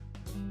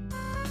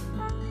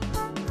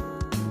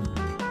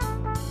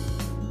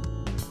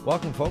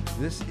Welcome, folks.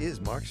 This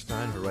is Mark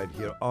Steiner right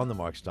here on The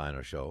Mark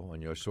Steiner Show,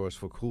 on your source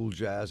for cool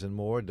jazz and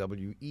more,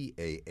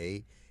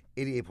 WEAA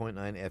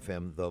 88.9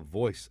 FM, the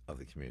voice of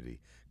the community.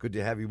 Good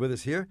to have you with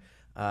us here.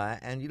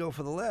 And, you know,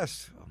 for the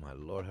last, oh, my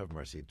Lord have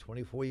mercy,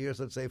 24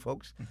 years, let's say,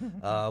 folks,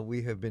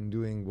 we have been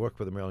doing work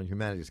with the Maryland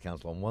Humanities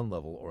Council on one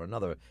level or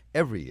another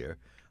every year.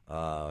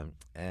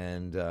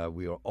 And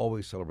we are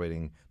always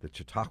celebrating the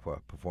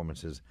Chautauqua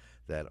performances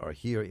that are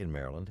here in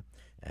Maryland.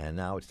 And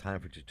now it's time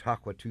for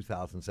Chautauqua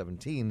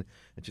 2017.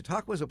 And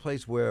Chautauqua is a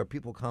place where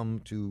people come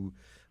to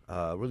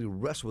really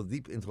wrestle with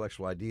deep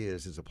intellectual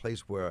ideas. It's a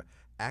place where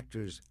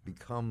actors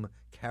become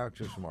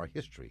characters from our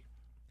history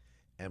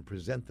and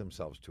present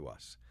themselves to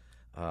us.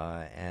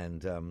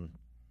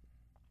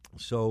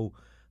 So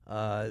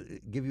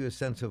give you a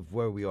sense of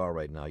where we are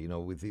right now. You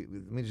know, let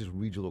me just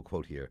read you a little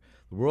quote here.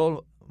 The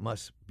world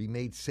must be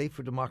made safe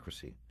for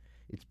democracy.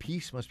 Its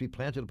peace must be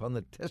planted upon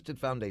the tested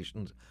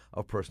foundations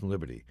of personal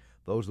liberty.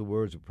 Those are the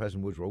words of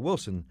President Woodrow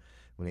Wilson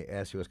when he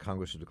asked U.S.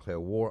 Congress to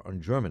declare war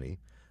on Germany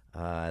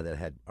that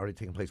had already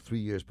taken place 3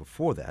 years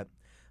before that.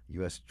 The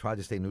U.S. tried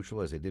to stay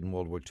neutral, as they did in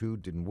World War II.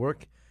 Didn't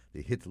work.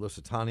 They hit the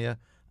Lusitania,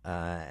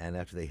 and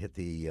after they hit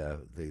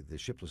the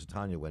ship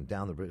Lusitania went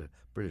down, the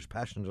British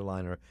passenger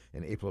liner,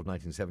 in April of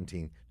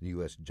 1917, the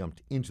U.S.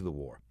 jumped into the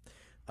war.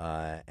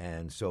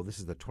 And so this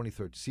is the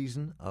 23rd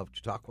season of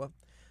Chautauqua.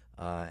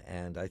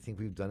 And I think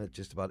we've done it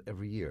just about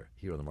every year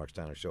here on the Mark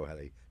Steiner Show, had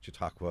a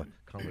Chautauqua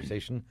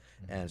conversation.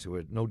 And so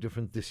we're no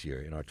different this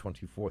year in our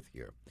 24th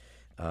year.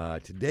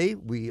 Today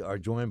we are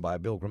joined by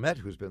Bill Grimmett,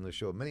 who's been on the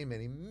show many,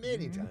 many,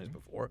 many times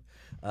before.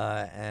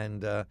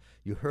 And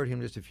you heard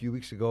him just a few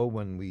weeks ago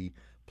when we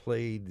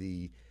played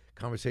the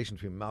conversation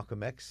between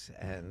Malcolm X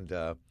and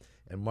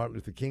Martin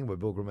Luther King, where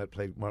Bill Grimmett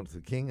played Martin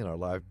Luther King in our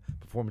live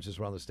performances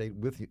around the state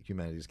with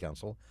Humanities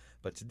Council.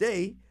 But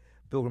today,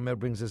 Bill Grimmett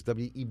brings us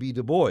W.E.B.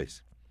 Du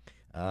Bois.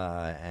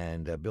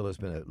 Bill has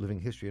been a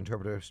living history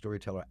interpreter,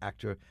 storyteller,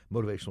 actor,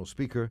 motivational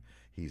speaker.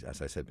 He's,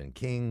 as I said, been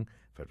King,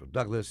 Frederick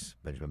Douglass,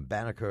 Benjamin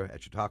Banneker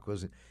at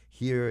Chautauqua's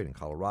here in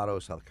Colorado,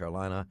 South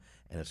Carolina,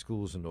 and at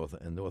schools in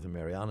Northern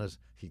Marianas.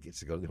 He gets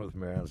to go to the Northern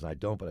Marianas, and I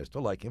don't, but I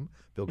still like him.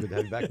 Bill, good to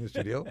have you back in the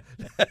studio.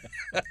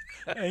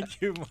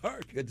 Thank you,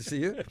 Mark. Good to see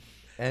you.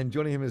 And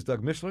joining him is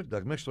Doug Mishler.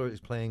 Doug Mishler is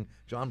playing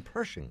John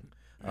Pershing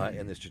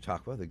in this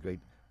Chautauqua, the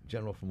great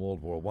general from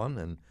World War I.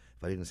 And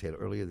if I didn't say it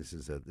earlier,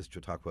 this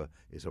Chautauqua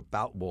is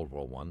about World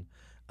War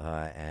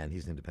I, and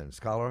he's an independent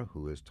scholar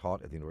who has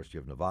taught at the University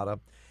of Nevada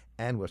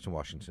and Western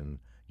Washington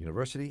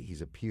University.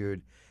 He's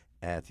appeared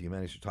at the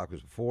Humanities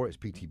Chautauquas before as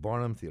P.T.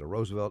 Barnum, Theodore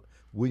Roosevelt,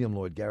 William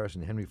Lloyd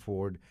Garrison, Henry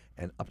Ford,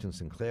 and Upton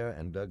Sinclair.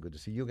 And Doug, good to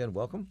see you again.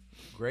 Welcome.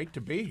 Great to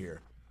be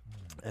here.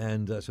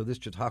 And so this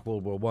Chautauqua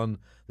World War I,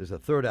 there's a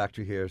third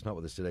actor here. It's not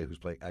with us today, who's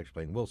actually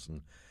playing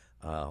Wilson.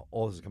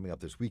 All this is coming up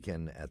this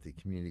weekend at the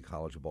Community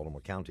College of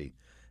Baltimore County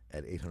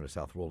at 800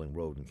 South Rolling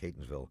Road in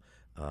Catonsville.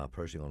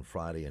 Pershing on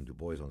Friday and Du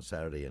Bois on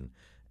Saturday and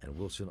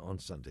Wilson on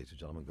Sunday. So,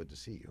 gentlemen, good to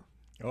see you.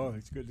 Oh,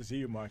 it's good to see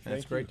you, Mark.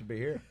 It's great to be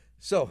here.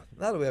 So,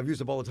 now that we have used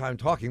up all the time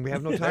talking, we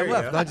have no time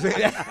left.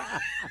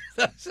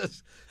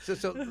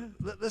 So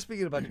let's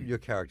begin about your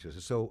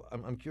characters. So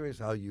I'm curious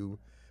how you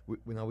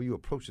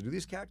approach to do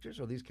these characters,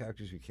 or these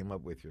characters you came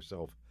up with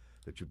yourself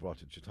that you brought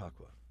to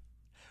Chautauqua?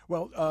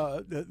 Well,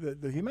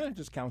 the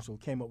Humanities Council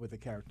came up with the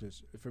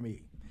characters for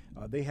me.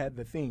 They had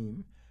the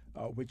theme,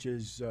 which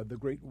is the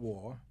Great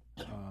War,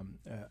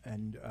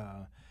 and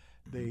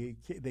they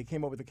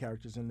came up with the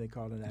characters, and they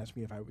called and asked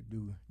me if I would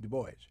do Du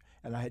Bois.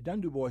 And I had done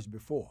Du Bois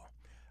before,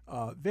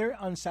 very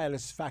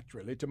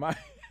unsatisfactorily to my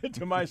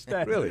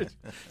standards. Really?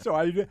 So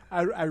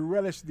I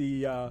relished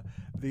the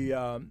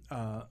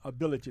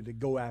ability to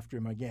go after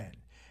him again,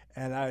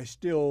 and I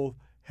still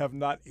have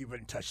not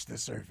even touched the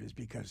surface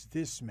because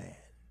this man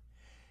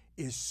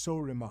is so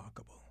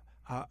remarkable.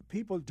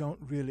 People don't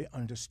really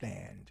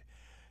understand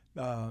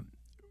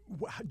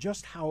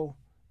just how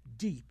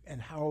deep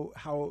and how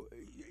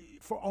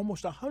for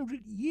almost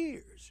 100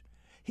 years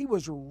he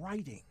was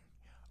writing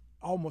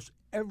almost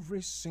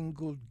every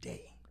single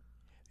day.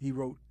 He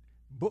wrote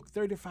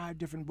 35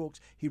 different books.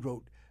 He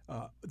wrote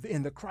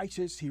in the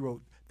Crisis. He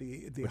wrote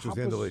the which was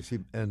the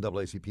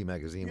NAACP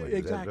magazine.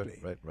 Exactly.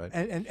 Right.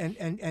 And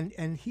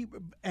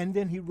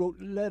then he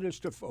wrote letters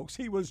to folks.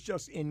 He was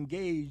just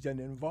engaged and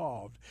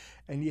involved.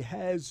 And he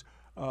has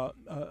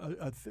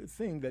a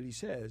thing that he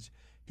says.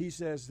 He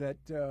says that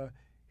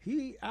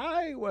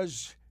I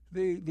was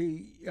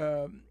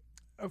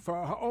for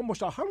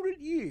almost 100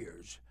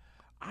 years,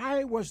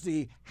 I was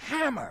the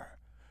hammer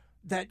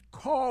that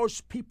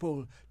caused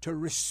people to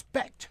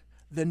respect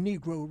the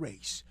Negro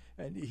race.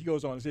 And he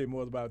goes on to say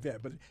more about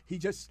that. But he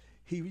just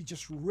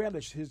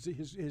relished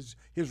his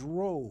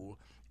role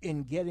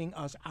in getting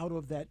us out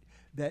of that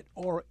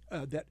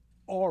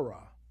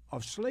aura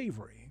of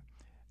slavery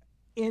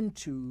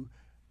into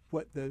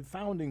what the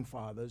founding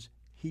fathers,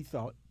 he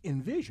thought,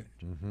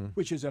 envisioned,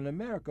 which is an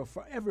America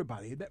for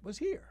everybody that was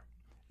here.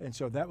 And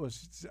so that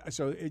was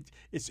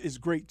it's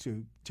great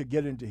to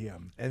get into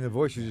him. And the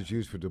voice you just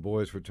used for Du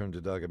Bois, return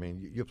to Doug. I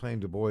mean, you're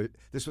playing Du Bois.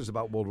 This was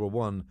about World War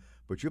One,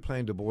 but you're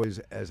playing Du Bois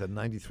as a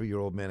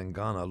 93-year-old man in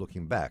Ghana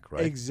looking back,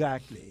 right?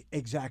 Exactly.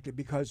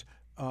 Because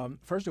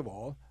first of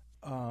all,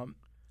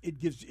 it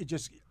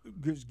just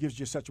gives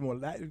you such more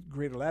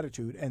greater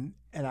latitude, and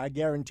I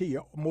guarantee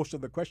you most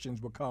of the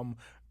questions will come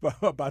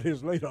about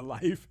his later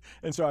life.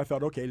 And so I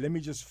thought, okay, let me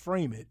just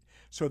frame it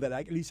so that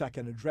at least I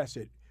can address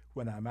it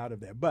when I'm out of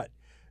there. But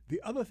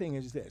the other thing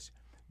is this: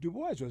 Du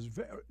Bois was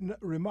very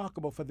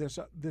remarkable for this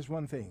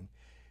one thing.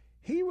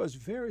 He was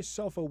very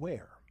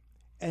self-aware,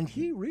 and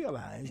he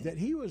realized that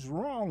he was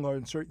wrong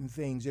on certain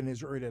things in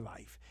his early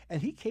life,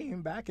 and he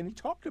came back and he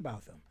talked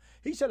about them.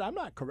 He said, "I'm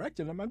not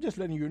correcting them. I'm just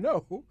letting you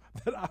know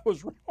that I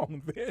was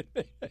wrong then."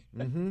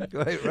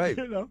 Right.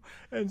 You know,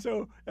 and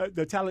so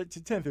the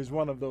talented tenth is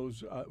one of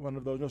those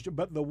notions.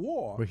 But the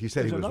war. But he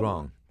said he was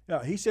wrong.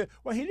 Yeah, he said.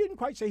 Well, he didn't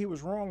quite say he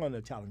was wrong on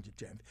the talented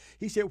tenth.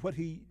 He said what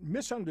he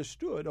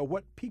misunderstood, or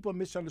what people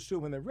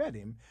misunderstood when they read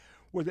him,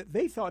 was that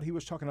they thought he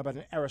was talking about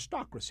an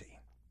aristocracy,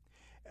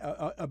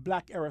 a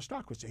black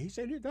aristocracy. He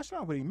said that's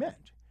not what he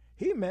meant.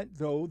 He meant,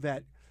 though,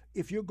 that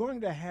if you're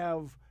going to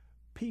have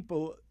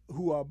people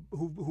who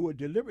are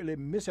deliberately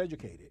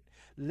miseducated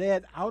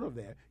led out of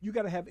there, you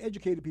got to have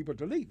educated people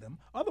to lead them.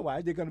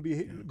 Otherwise, they're going to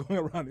be going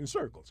around in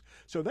circles.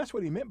 So that's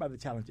what he meant by the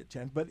talented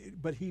tenth.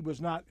 But he was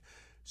not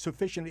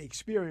sufficiently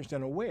experienced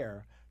and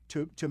aware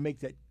to make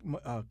that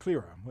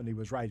clearer when he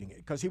was writing it,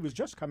 because he was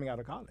just coming out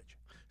of college.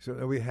 So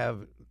then we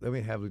have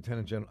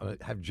Lieutenant General,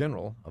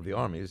 General of the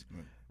Armies,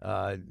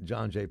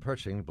 John J.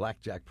 Pershing,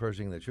 Black Jack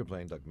Pershing, that you're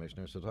playing, Doug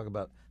Commissioner. So talk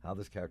about how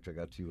this character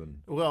got to you.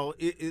 Well,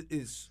 it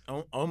is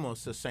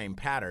almost the same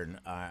pattern.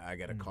 I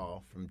got a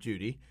call from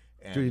Judy.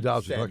 Judy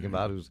Dobbs we're talking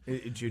about, who's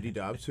Judy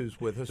Dobbs, who's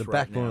with us the right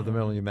backbone now. of the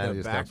Maryland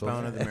Humanities Council. The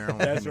backbone of the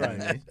Maryland That's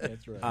Humanities. right.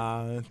 That's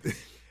right.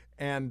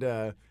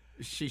 And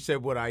she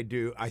said, "Would I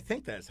do?" I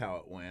think that's how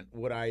it went.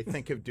 Would I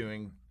think of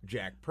doing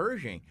Jack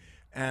Pershing?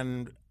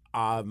 And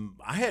I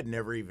had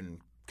never even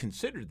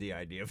considered the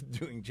idea of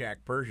doing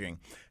Jack Pershing.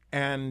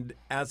 And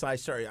as I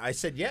started, I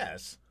said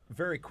yes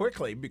very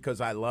quickly because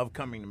I love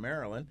coming to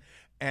Maryland.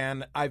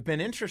 And I've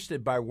been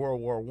interested by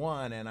World War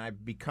I, and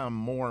I've become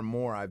more and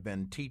more. I've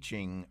been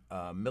teaching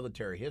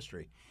military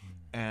history,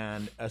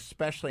 and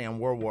especially on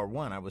World War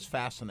I was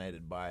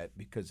by it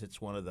because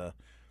it's one of the,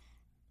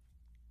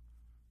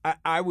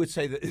 I would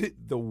say,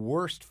 the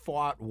worst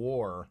fought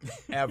war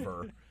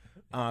ever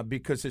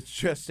because it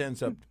just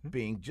ends up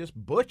being just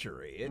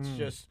butchery. It's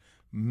just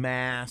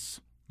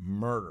mass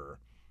murder.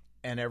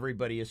 And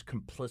everybody is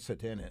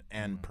complicit in it,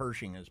 and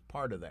Pershing is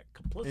part of that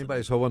complicity.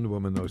 Anybody saw Wonder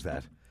Woman knows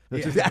that.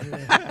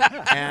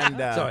 And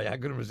sorry, I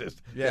couldn't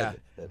resist. Yeah,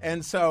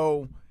 and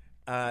so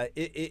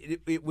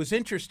it was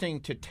interesting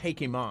to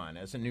take him on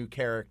as a new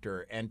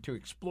character and to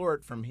explore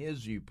it from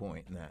his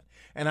viewpoint in that.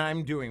 And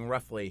I'm doing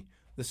roughly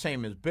the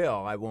same as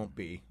Bill. I won't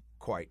be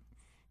quite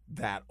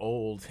that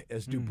old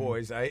as Du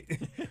Bois,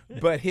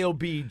 but he'll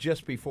be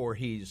just before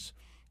he's.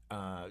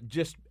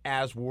 Just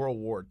as World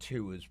War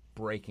II is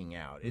breaking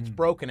out. It's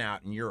broken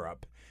out in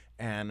Europe,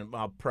 and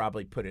I'll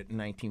probably put it in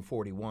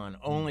 1941,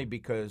 only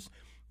because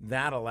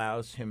that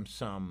allows him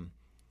some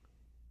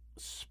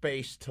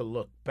space to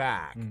look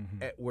back,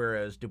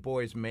 whereas Du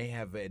Bois may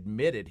have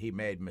admitted he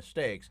made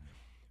mistakes.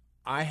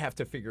 I have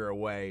to figure a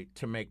way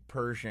to make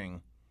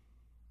Pershing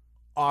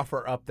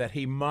offer up that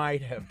he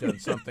might have done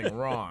something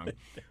wrong,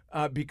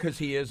 because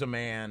he is a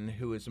man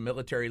who is a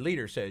military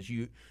leader, says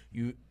you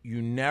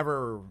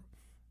never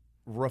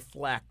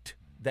reflect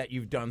that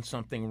you've done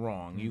something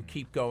wrong. You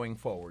keep going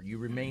forward. You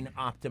remain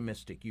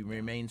optimistic. You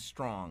remain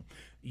strong.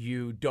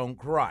 You don't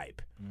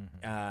gripe.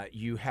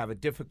 You have a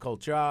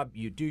difficult job.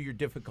 You do your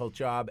difficult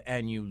job,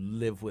 and you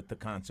live with the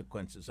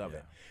consequences of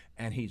it.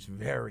 And he's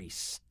very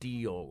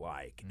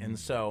steel-like. And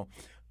so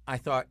I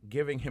thought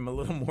giving him a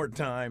little more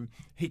time,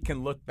 he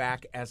can look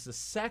back as the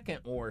Second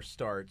War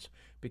starts,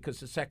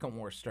 because the Second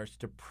War starts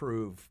to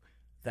prove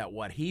that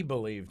what he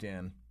believed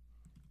in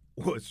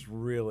was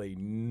really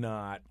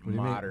not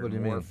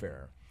modern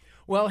warfare.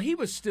 Well, he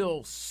was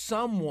still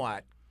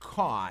somewhat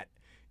caught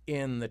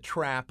in the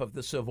trap of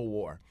the Civil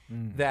War,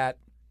 that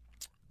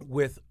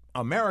with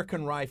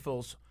American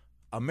rifles,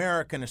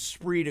 American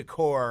esprit de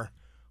corps,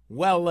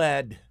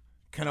 well-led,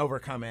 can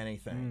overcome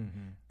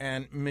anything.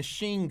 And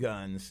machine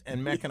guns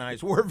and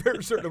mechanized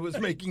warfare sort of was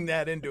making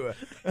that into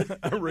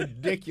a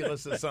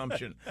ridiculous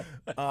assumption.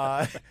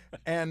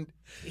 And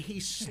he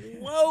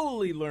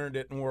slowly learned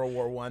it in World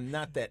War I,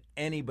 not that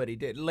anybody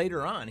did.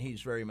 Later on,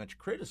 he's very much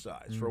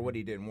criticized for what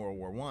he did in World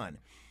War I.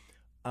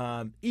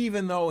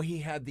 Even though he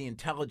had the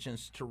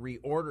intelligence to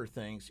reorder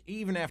things,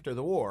 even after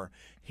the war,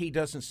 he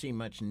doesn't see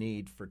much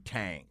need for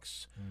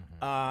tanks.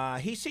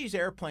 He sees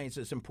airplanes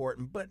as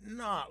important, but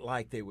not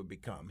like they would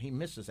become. He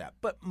misses that.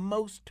 But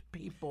most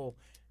people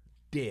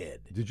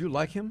did. Did you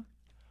like him?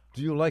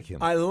 Do you like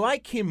him? I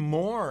like him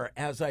more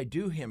as I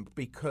do him,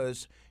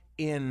 because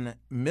in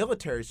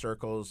military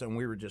circles, and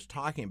we were just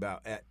talking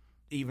about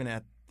even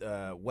at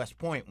West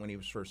Point when he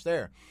was first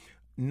there,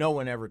 no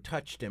one ever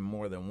touched him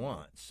more than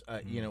once.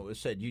 You know, it was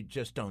said, you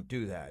just don't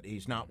do that.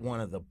 He's not one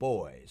of the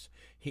boys.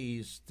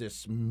 He's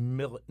this,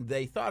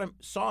 they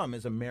saw him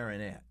as a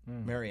marionette,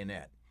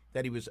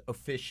 that he was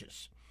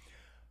officious.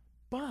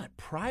 But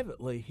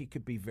privately, he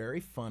could be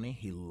very funny.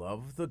 He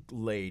loved the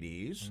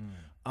ladies.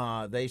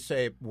 They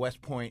say at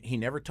West Point, he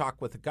never talked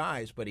with the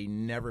guys, but he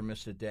never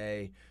missed a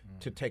day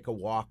to take a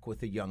walk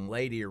with a young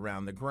lady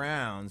around the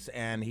grounds.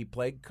 And he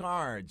played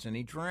cards, and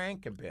he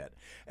drank a bit.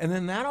 And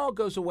then that all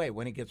goes away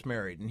when he gets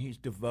married, and he's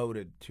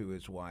devoted to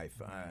his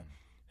wife.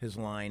 His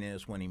line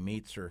is, when he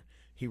meets her,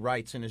 he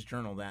writes in his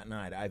journal that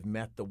night, "I've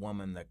met the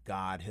woman that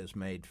God has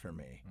made for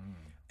me."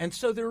 And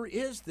so there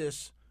is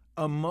this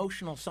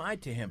emotional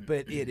side to him,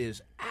 but it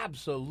is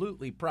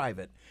absolutely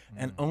private,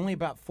 and only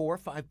about 4 or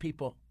 5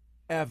 people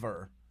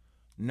ever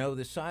know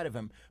this side of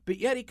him. But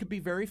yet he could be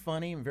very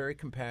funny and very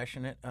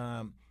compassionate.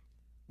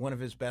 One of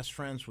his best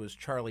friends was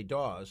Charlie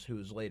Dawes, who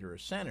was later a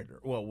senator.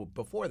 Well,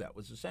 before that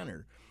was a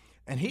senator.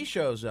 And he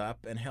shows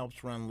up and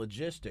helps run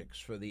logistics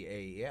for the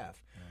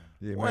AEF.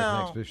 The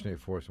American Expeditionary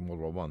Force in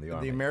World War I, the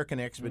Army. The American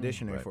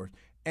Expeditionary Force.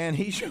 And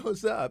he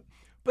shows up,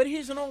 but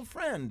he's an old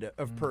friend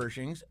of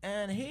Pershing's,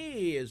 and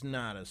he is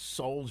not a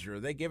soldier.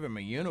 They give him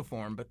a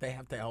uniform, but they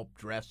have to help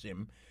dress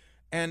him.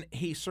 And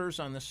he serves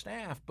on the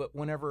staff, but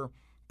whenever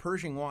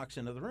Pershing walks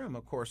into the room,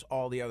 of course,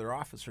 all the other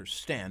officers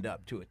stand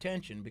up to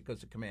attention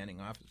because the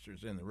commanding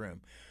officer's in the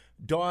room.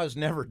 Dawes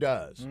never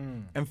does.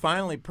 And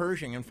finally,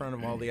 Pershing, in front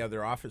of all the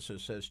other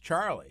officers, says,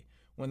 "Charlie,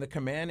 when the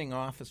commanding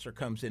officer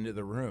comes into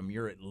the room,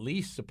 you're at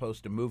least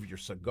supposed to move your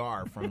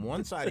cigar from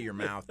one side of your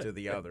mouth to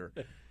the other."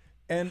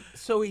 And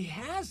so he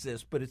has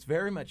this, but it's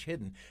very much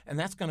hidden. And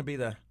that's going to be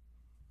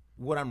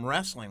what I'm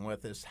wrestling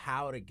with, is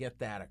how to get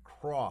that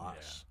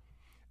across.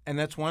 And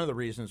that's one of the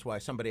reasons why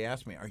somebody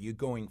asked me, "Are you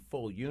going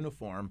full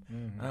uniform?"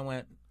 And I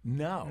went,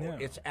 no.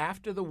 It's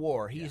after the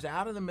war. He's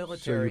out of the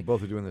military. So you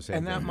both are doing the same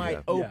and thing. And that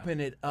might open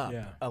it up,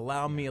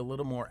 allow me a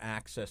little more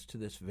access to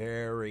this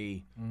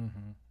very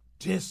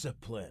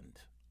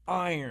disciplined,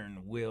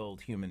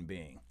 iron-willed human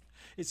being.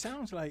 It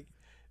sounds like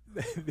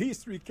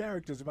these 3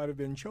 characters might have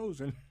been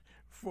chosen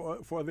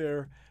for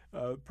their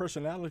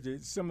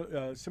personalities,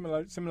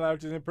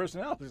 similarities in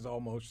personalities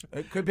almost.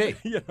 It could be.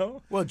 You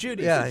know? Well,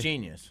 Judy's a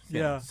genius.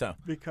 So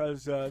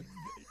because,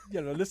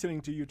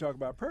 listening to you talk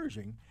about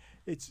Pershing,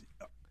 it's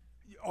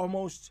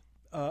almost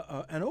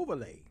an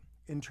overlay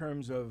in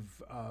terms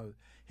of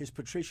his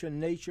patrician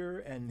nature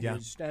and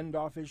his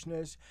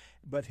standoffishness,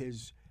 but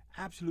his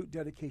absolute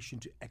dedication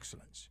to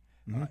excellence,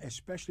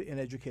 especially in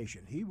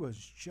education. He was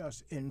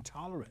just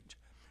intolerant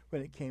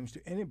when it came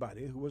to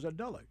anybody who was a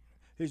dullard.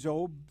 His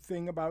whole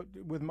thing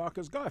with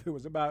Marcus Garvey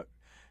was about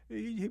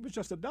he was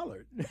just a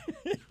dullard.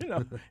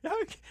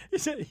 He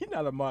said he's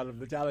not a model of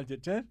the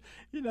talented 10.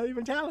 He's not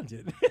even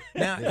talented.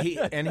 Now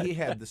he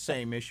had the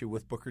same issue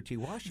with Booker T.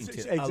 Washington.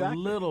 Exactly. A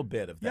little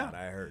bit of that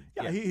I heard.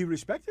 Yeah, he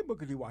respected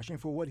Booker T. Washington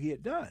for what he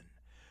had done,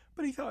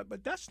 but he thought,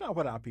 but that's not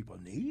what our people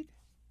need.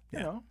 You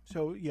know,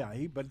 so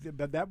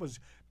but that was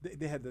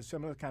they had the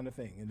similar kind of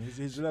thing, and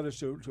his letters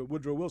to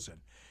Woodrow Wilson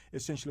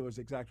essentially was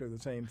exactly the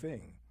same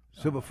thing.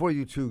 So before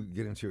you two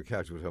get into your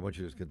characters, I want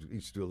you to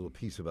each do a little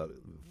piece about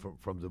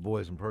from Du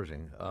Bois and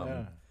Pershing.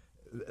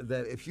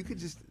 That if you could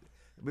just,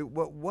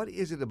 what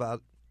is it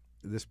about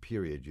this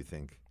period you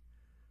think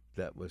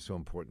that was so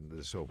important? That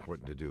is so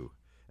important to do.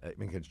 I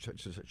mean,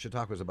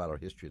 Chautauqua is about our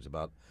history. It's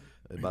about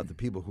the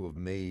people who have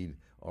made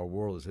our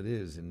world as it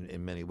is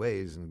in many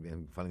ways,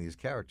 and finding these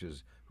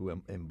characters who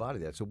embody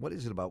that. So, what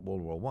is it about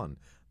World War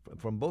I,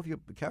 from both your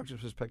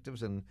characters'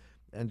 perspectives and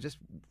just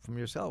from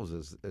yourselves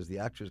as the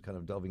actors kind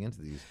of delving into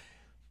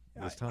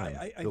this time?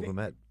 Bill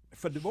Burnett.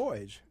 For Du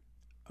Bois,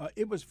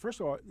 it was, first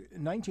of all,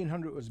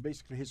 1900 was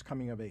basically his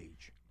coming of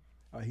age.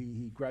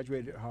 He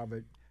graduated at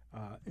Harvard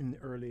in the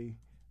early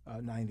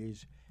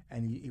 90s.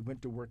 And he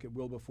went to work at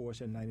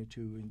Wilberforce in '92,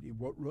 and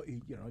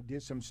he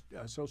did some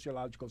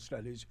sociological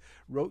studies.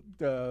 Wrote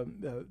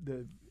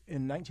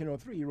in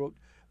 1903 he wrote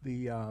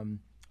the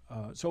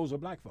Souls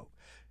of Black Folk.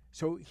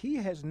 So he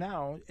has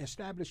now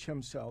established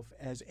himself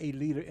as a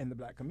leader in the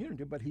black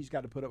community, but he's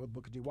got to put up with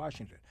Booker T.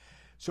 Washington.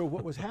 So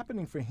what was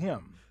happening for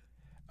him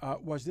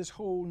was this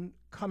whole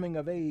coming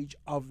of age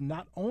of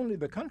not only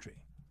the country.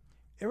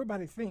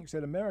 Everybody thinks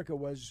that America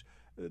was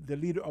the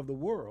leader of the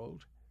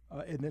world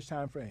in this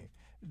time frame.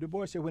 Du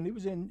Bois said when he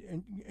was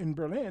in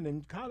Berlin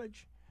in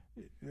college,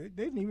 they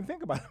didn't even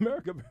think about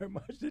America very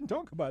much, didn't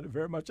talk about it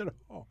very much at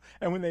all.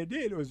 And when they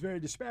did, it was very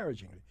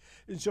disparagingly.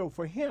 And so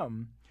for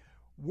him,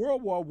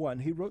 World War I,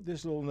 he wrote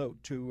this little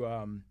note to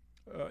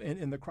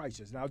in the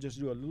crisis. And I'll just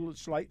do a little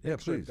slight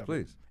excerpt of it.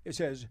 Please. It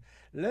says,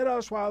 "Let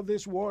us, while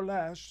this war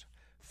lasts,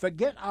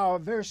 forget our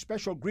very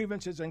special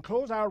grievances and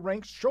close our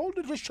ranks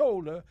shoulder to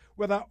shoulder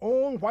with our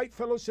own white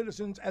fellow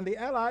citizens and the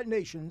allied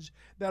nations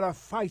that are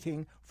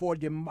fighting for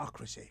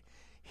democracy."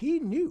 He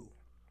knew,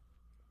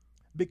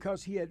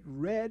 because he had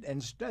read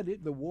and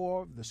studied the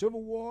war, the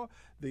Civil War,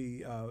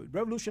 the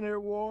Revolutionary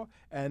War,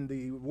 and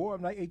the War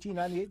of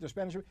 1898, the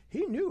Spanish War.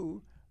 He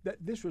knew that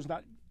this was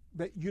not,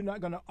 that you're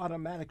not going to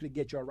automatically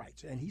get your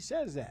rights. And he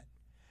says that.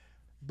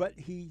 But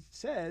he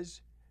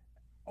says,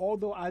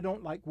 although I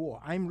don't like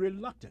war, I'm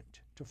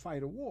reluctant to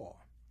fight a war.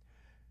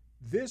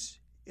 This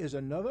is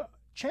another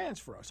chance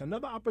for us,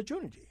 another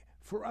opportunity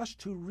for us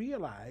to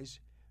realize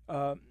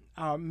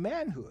our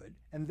manhood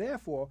and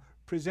therefore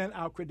present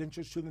our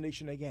credentials to the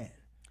nation again.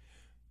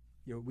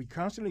 We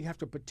constantly have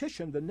to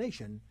petition the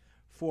nation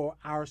for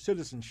our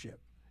citizenship,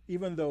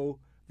 even though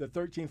the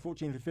 13th,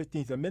 14th, and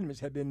 15th Amendments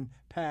had been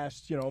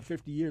passed,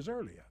 50 years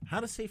earlier. How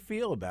does he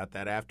feel about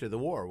that after the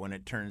war when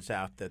it turns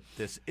out that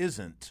this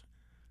isn't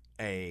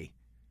a...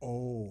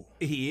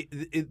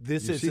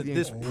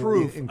 this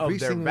proof of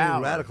their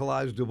valor.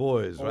 Radicalized Du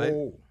Bois, right?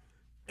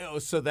 Oh,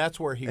 so that's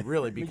where he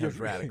really becomes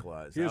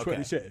radicalized. Here's what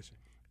he says.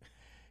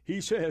 He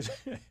says,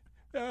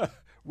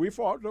 we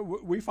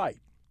fight.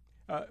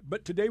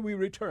 But today we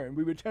return.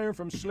 We return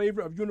from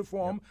slavery of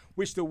uniform,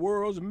 which the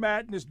world's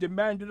madness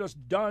demanded us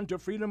don to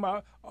freedom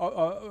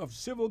of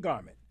civil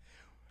garment.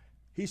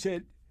 He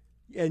said,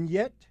 and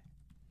yet,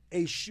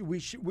 let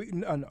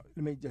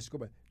me just go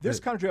back. This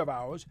country of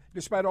ours,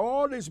 despite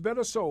all its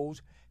better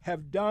souls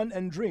have done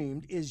and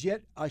dreamed, is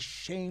yet a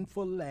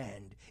shameful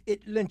land.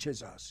 It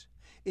lynches us.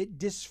 It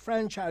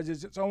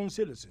disfranchises its own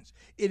citizens.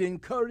 It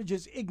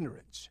encourages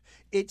ignorance.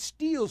 It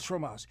steals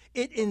from us.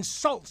 It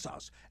insults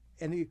us.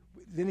 And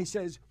then he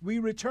says, we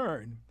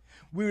return.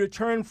 We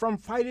return from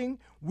fighting.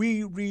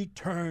 We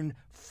return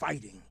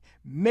fighting.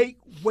 Make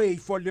way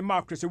for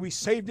democracy. We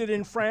saved it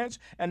in France,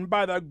 and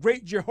by the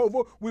great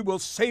Jehovah, we will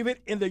save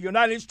it in the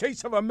United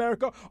States of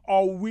America,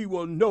 or we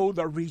will know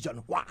the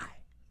reason why.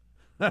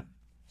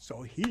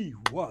 So he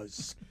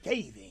was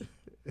scathing.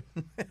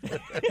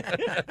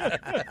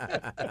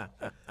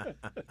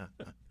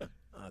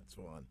 That's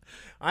one.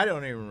 I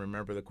don't even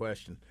remember the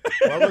question.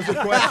 What was the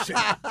question?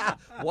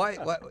 Why?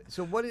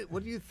 So what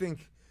do you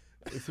think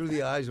through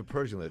the eyes of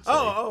Persian, let's say?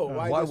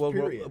 Why this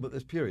period? About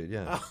this period,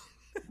 yeah.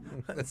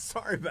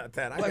 Sorry about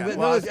that.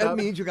 That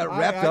means you got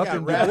wrapped up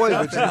in Du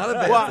Bois, which is not a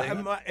bad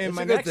thing. And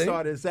my next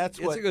thought is that's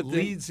what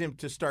leads him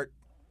to start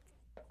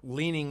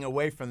leaning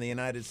away from the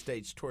United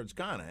States towards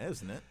Ghana,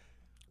 isn't it?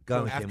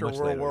 After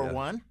World War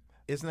I?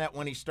 Isn't that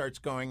when he starts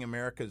going,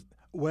 America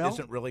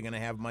isn't really going to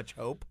have much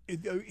hope?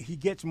 He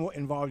gets more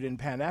involved in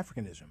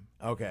Pan-Africanism.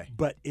 Okay.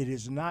 But it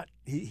is not,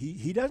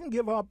 he doesn't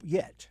give up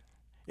yet.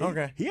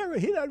 Okay. He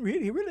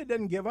really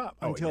doesn't give up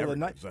until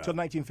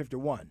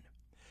 1951,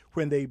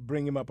 when they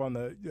bring him up on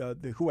the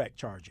HUAC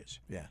charges.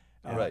 Yeah.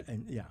 Right.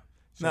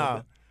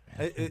 So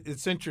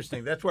it's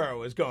interesting. That's where I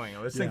was going.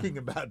 I was thinking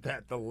about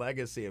that, the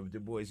legacy of Du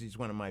Bois. He's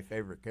one of my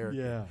favorite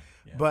characters.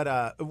 Yeah.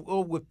 But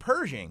with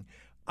Pershing,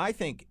 I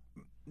think,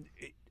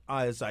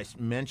 as I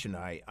mentioned,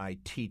 I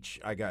teach.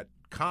 I got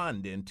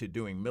conned into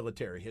doing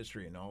military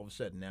history, and all of a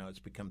sudden now it's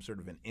become sort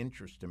of an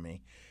interest to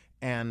me.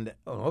 And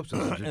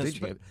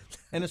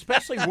and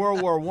especially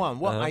World War I.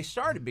 Well, I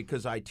started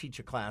because I teach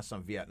a class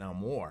on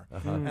Vietnam War,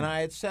 and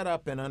I had set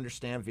up and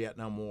understand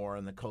Vietnam War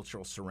and the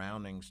cultural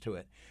surroundings to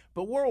it.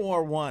 But World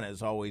War I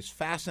has always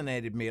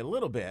fascinated me a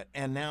little bit,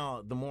 and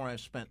now the more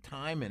I've spent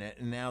time in it,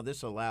 and now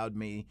this allowed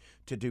me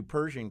to do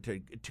Pershing, to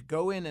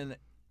go in and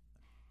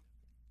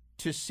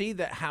to see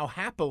that how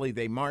happily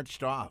they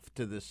marched off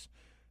to this,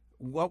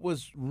 what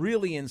was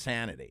really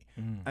insanity.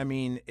 I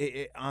mean,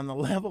 on the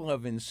level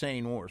of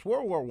insane wars.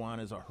 World War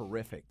I is a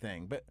horrific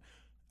thing, but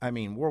I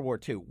mean, World War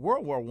II.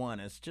 World War I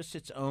is just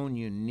its own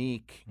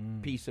unique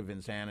piece of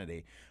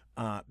insanity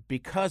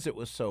because it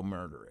was so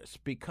murderous,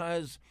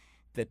 because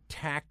the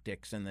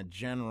tactics and the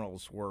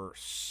generals were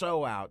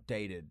so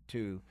outdated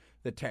to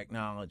the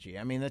technology.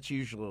 I mean, that's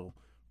usually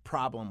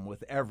problem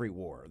with every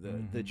war.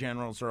 The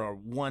generals are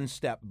one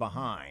step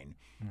behind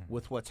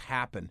with what's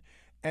happened.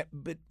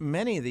 But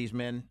many of these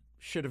men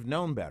should have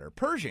known better.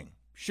 Pershing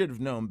should have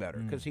known better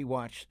because he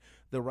watched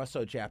the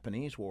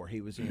Russo-Japanese War. He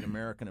was an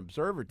American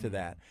observer to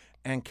that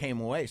and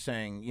came away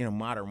saying,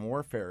 modern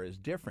warfare is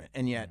different.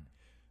 And yet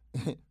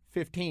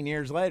 15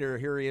 years later,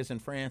 here he is in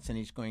France, and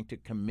he's going to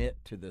commit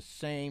to the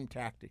same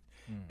tactics.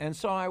 And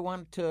so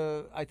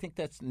I think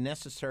that's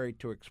necessary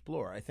to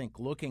explore. I think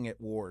looking at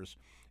wars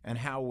and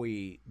how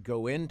we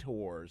go into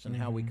wars and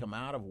how we come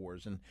out of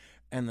wars and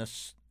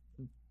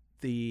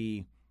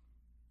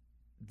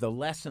the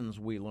lessons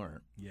we learn.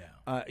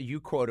 Yeah.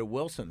 You quoted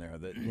Wilson there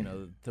that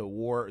the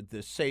war,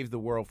 the save the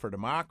world for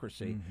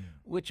democracy,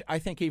 which I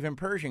think even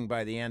Pershing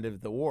by the end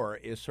of the war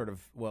is sort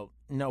of, well,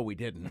 no, we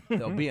didn't.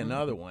 There'll be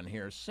another one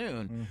here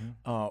soon,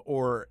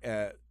 or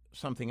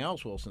something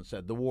else Wilson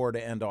said, the war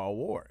to end all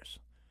wars,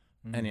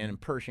 and in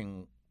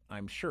Pershing,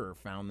 I'm sure,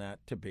 found that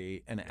to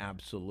be an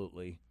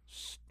absolutely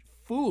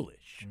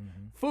foolish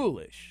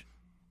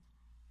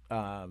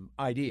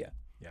idea.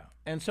 Yeah.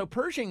 And so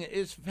Pershing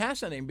is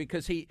fascinating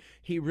because he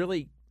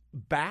really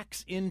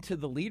backs into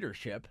the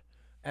leadership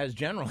as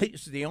general.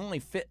 He's the only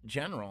fit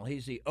general.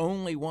 He's the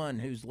only one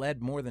who's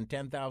led more than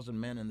 10,000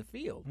 men in the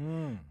field.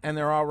 And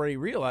they're already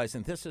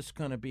realizing this is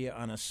going to be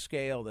on a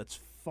scale that's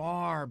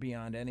far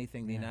beyond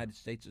anything the United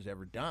States has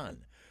ever done.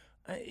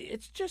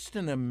 It's just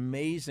an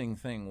amazing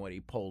thing what he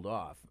pulled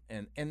off.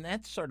 And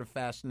that sort of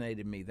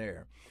fascinated me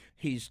there.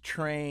 He's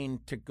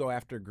trained to go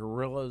after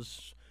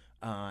guerrillas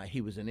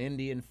He was an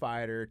Indian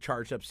fighter,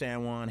 charged up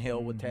San Juan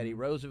Hill with Teddy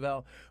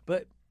Roosevelt,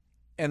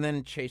 and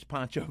then chased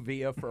Pancho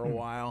Villa for a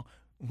while,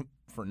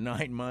 for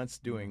 9 months,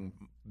 doing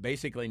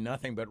basically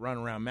nothing but run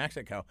around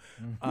Mexico.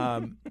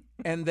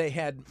 And they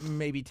had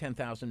maybe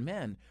 10,000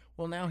 men.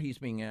 Well, now he's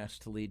being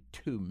asked to lead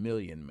 2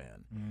 million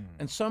men.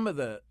 And some of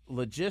the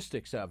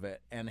logistics of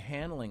it and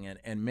handling it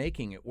and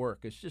making it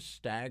work is just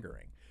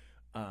staggering.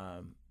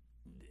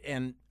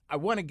 And I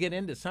want to get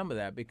into some of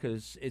that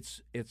because it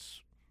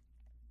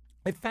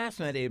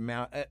fascinated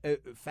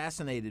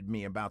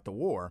me about the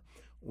war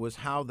was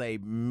how they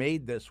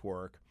made this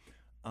work.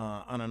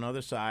 On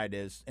another side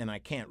is, and I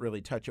can't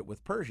really touch it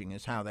with Pershing,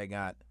 is how they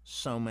got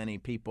so many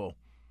people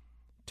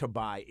to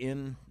buy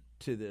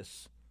into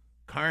this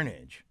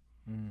carnage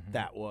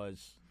that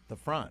was the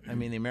front. I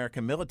mean, the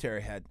American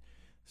military had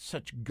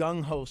such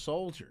gung-ho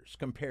soldiers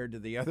compared to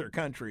the other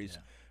countries,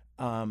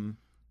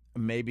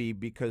 maybe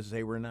because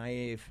they were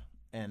naive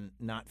and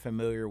not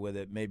familiar with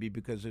it, maybe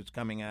because it's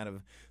coming out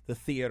of the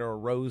Theodore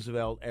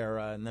Roosevelt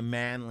era and the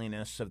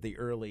manliness of the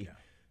early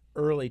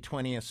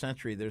 20th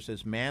century. There's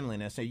this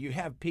manliness. So you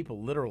have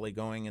people literally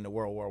going into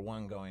World War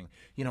I going,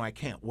 I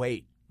can't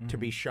wait to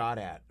be shot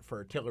at for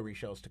artillery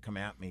shells to come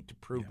at me to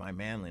prove my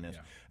manliness.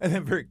 And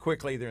then very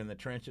quickly they're in the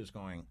trenches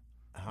going,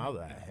 how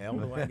the hell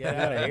do I get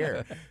out of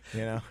here?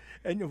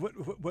 And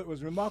what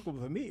was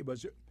remarkable for me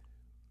was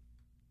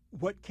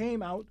what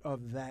came out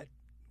of that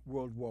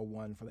World War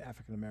I for the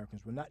African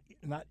Americans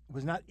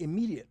was not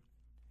immediate,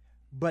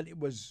 but it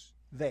was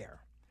there.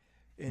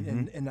 In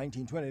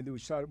 1920, we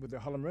started with the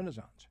Harlem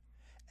Renaissance.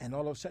 And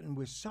all of a sudden,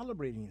 we're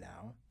celebrating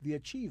now the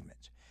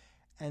achievements.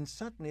 And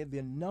suddenly,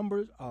 the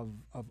numbers of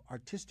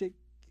artistic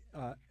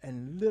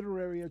and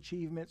literary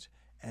achievements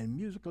and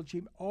musical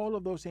achievements, all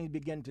of those things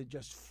began to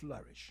just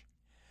flourish,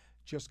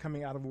 just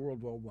coming out of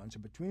World War I. So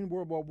between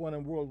World War I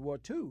and World War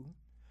II,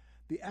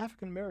 the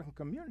African-American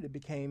community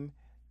became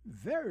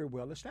very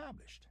well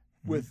established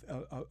with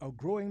a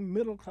growing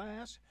middle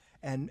class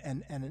and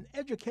an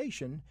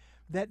education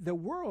that the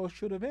world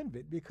should have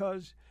envied,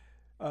 because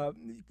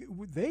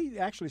they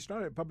actually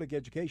started public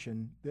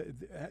education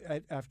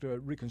after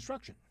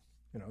Reconstruction,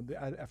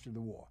 after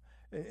the war,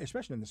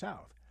 especially in the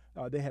South.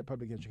 They had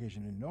public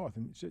education in the North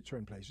in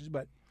certain places,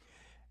 but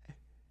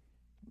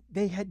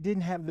they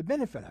didn't have the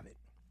benefit of it.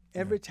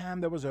 Every time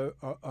there was a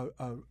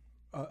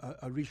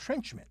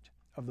retrenchment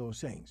of those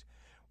things.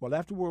 Well,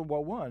 after World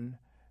War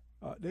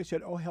I, they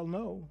said, oh, hell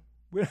no,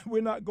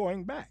 we're not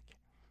going back.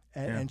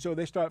 And so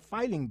they start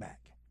fighting back.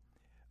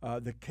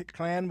 The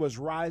Klan was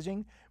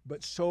rising,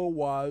 but so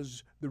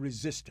was the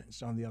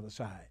resistance on the other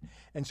side.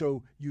 And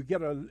so you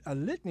get a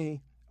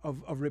litany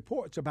of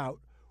reports about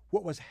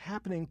what was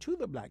happening to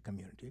the black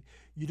community.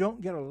 You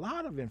don't get a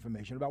lot of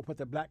information about what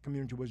the black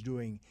community was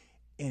doing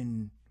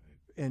in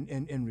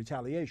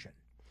retaliation,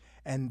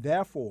 and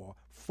therefore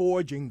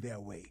forging their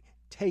way,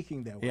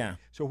 taking their way. Yeah.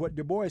 So what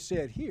Du Bois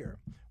said here,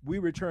 we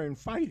return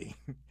fighting,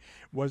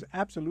 was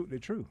absolutely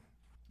true.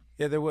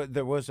 Yeah,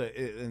 there was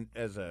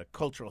as a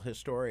cultural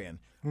historian,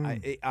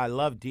 I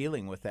love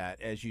dealing with that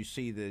as you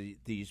see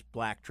these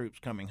black troops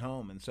coming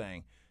home and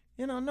saying,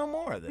 no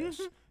more of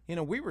this.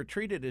 We were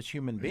treated as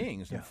human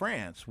beings in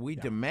France. We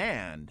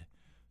demand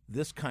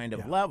this kind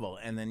of level.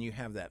 And then you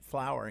have that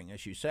flowering,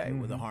 as you say,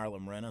 with the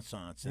Harlem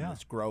Renaissance and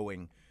this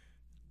growing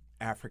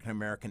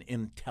African-American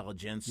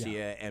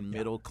intelligentsia and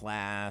middle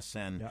class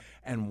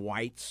and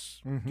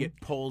whites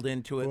get pulled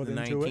into it in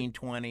the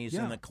 1920s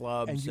and the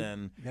clubs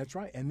and that's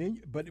right. And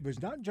then, but it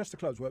was not just the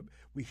clubs. Well,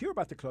 we hear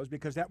about the clubs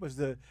because that was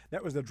the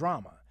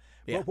drama.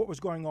 Yeah. But what was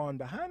going on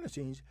behind the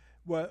scenes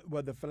were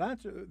the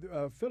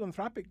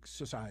philanthropic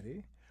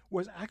society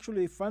was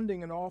actually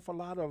funding an awful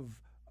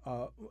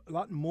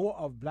lot more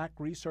of black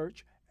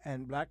research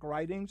and black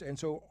writings, and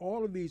so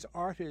all of these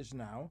artists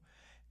now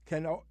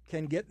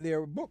can get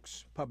their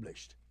books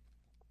published,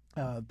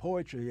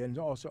 poetry, and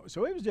also.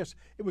 So it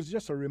was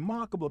just a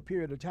remarkable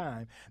period of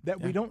time that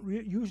we don't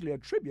usually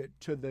attribute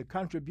to the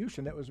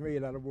contribution that was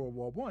made out of World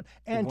War I,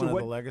 and to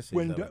what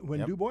when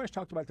Du Bois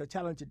talked about the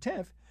talented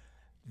 10th.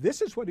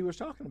 This is what he was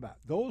talking about.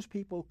 Those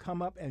people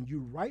come up and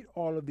you write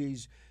all of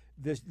these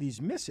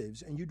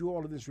missives and you do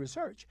all of this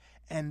research,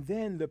 and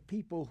then the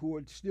people who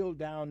are still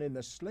down in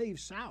the slave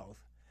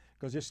South,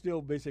 because there's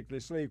still basically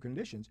slave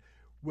conditions,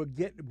 will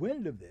get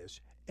wind of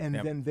this, and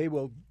then they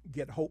will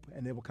get hope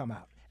and they will come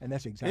out. And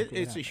that's exactly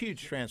it's a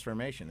huge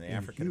transformation. The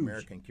African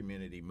American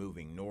community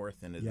moving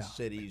north into the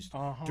cities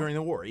during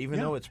the war, even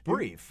though it's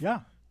brief.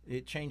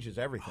 It changes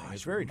everything.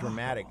 It's a very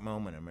dramatic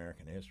moment in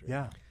American history.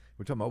 Yeah.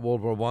 We're talking about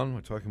World War I.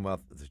 We're talking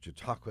about the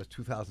Chautauqua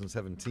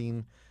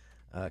 2017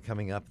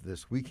 coming up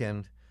this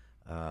weekend.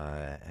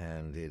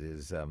 And it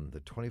is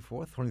the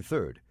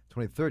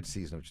 23rd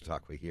season of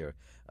Chautauqua here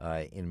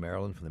in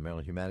Maryland from the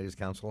Maryland Humanities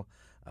Council.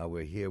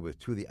 We're here with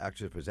two of the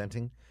actors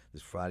presenting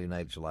this Friday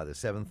night, July the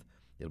 7th.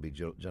 It'll be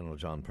General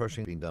John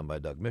Pershing, being done by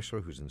Doug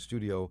Mishler, who's in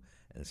studio.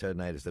 And Saturday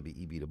night is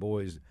W.E.B. Du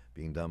Bois,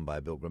 being done by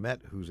Bill Grimmett,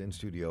 who's in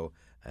studio.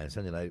 And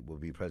Sunday night will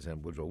be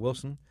President Woodrow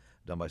Wilson,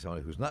 done by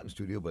someone who's not in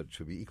studio but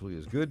should be equally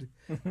as good.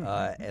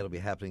 It'll be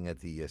happening at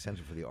the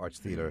Center for the Arts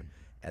Theater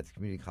at the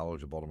Community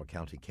College of Baltimore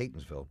County,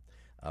 Catonsville.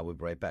 We'll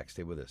be right back.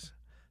 Stay with us.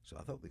 So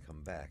I thought we'd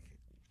come back.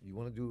 You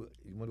want to do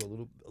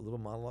a little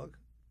monologue?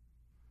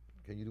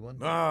 Can you do one?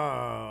 Oh,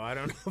 I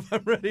don't know if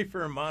I'm ready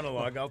for a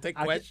monologue. I'll take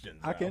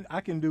questions. I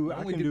can do a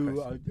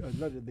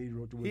letter they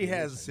wrote to. He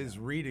has his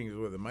readings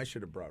with him. I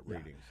should have brought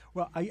readings.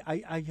 Well,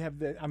 I have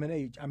the. I'm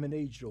an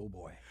aged old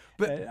boy.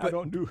 But I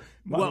don't do.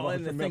 Well,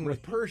 and the thing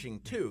with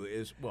Pershing too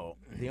is,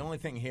 the only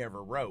thing he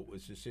ever wrote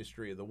was his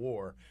history of the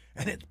war,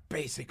 and it's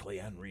basically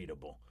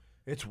unreadable.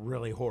 It's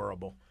really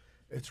horrible.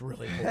 It's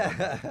really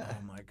horrible.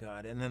 Oh my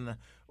God! And then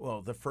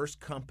the first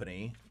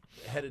company,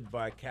 headed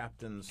by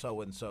Captain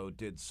so and so,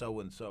 did so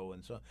and so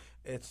and so.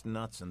 It's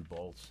nuts and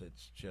bolts.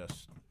 It's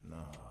just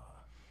no.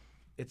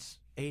 It's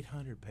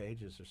 800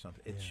 pages or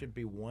something. It should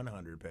be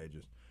 100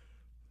 pages.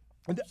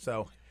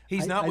 So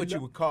he's not what you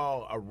would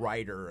call a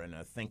writer and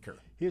a thinker.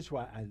 Here's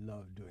why I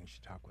love doing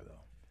Chautauqua,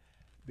 though,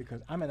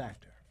 because I'm an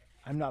actor.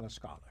 I'm not a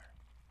scholar.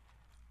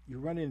 You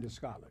run into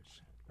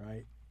scholars,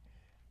 right?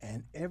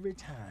 And every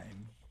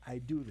time I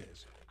do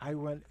this, I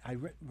run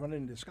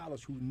into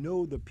scholars who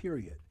know the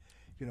period,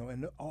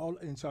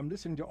 and so I'm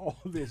listening to all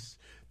this.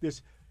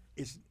 This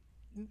is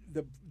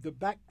the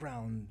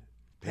background.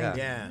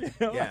 Yeah,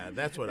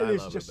 that's what I love.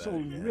 It's just about so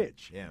it.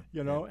 rich,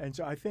 and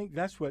so I think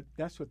that's what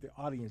the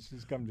audience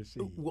has come to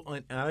see. Well,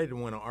 and I didn't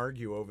want to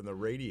argue over the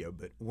radio,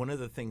 but one of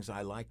the things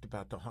I liked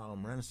about the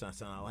Harlem Renaissance,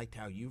 and I liked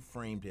how you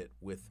framed it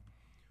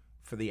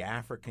for the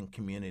African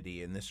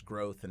community and this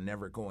growth and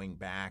never going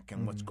back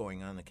and what's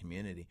going on in the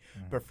community.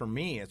 But for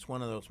me, it's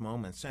one of those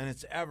moments, and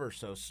it's ever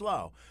so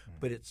slow,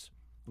 but it's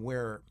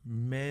where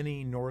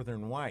many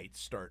northern whites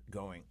start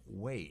going,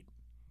 wait,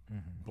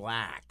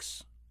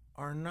 blacks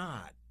are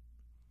not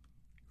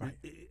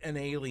an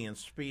alien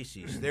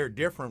species. They're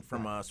different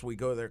from us. We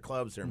go to their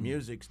clubs, their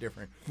music's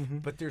different,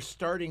 but they're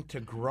starting to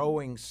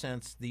growing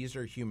sense these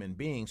are human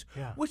beings,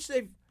 which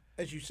they've,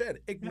 as you said,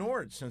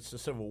 ignored since the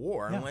Civil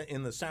War. Yeah.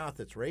 In the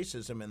South, it's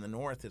racism. In the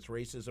North, it's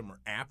racism or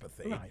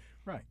apathy.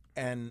 Right.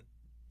 And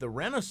the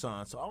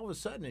Renaissance, all of a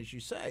sudden, as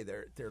you say,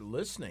 they're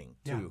listening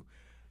to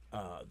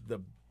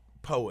the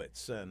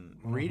poets and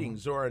reading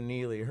Zora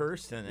Neale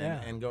Hurston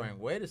and going,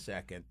 wait a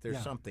second, there's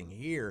something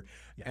here,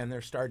 and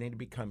they're starting to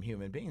become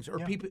human beings, or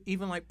people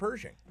even like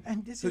Pershing,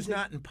 who's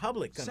not in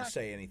public going to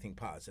say anything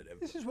positive.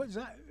 This is what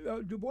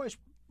Du Bois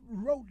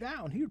wrote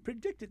down. He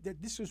predicted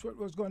that this is what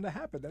was going to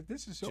happen. That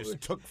this is just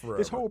took forever.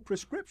 This whole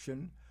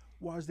prescription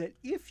was that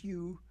if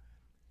you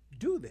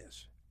do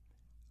this,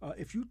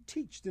 if you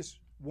teach this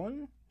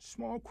one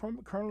small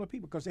kernel of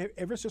people, because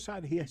every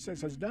society he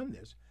says has done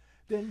this,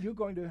 then you're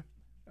going to.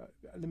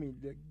 Let me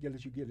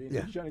let you get in.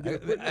 Yeah. I'm trying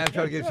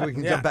to get so we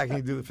can jump back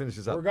and finish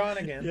this up. We're gone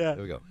again. Yeah.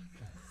 There we go.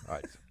 All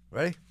right.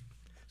 Ready?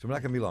 So we're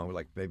not going to be long. We're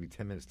like maybe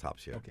 10 minutes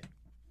tops here. Okay.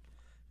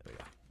 There we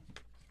go.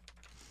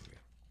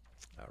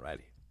 All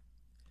righty.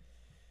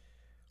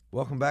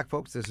 Welcome back,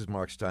 folks. This is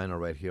Mark Steiner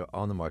right here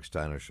on The Mark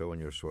Steiner Show, and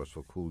your source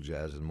for cool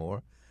jazz and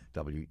more.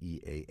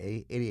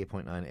 WEAA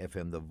 88.9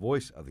 FM, the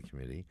voice of the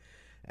community.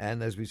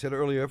 And as we said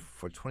earlier,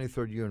 for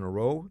 23rd year in a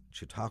row,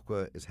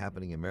 Chautauqua is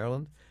happening in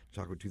Maryland.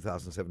 Chautauqua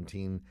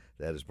 2017,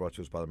 that is brought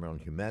to us by the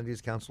Maryland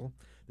Humanities Council.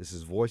 This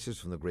is Voices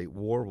from the Great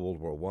War, World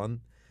War I.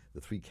 The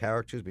three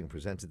characters being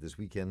presented this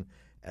weekend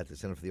at the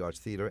Center for the Arts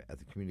Theater at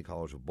the Community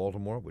College of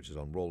Baltimore, which is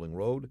on Rolling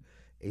Road,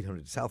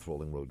 800 South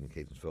Rolling Road in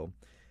Catonsville.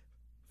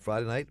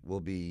 Friday night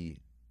will be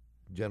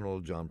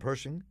General John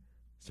Pershing.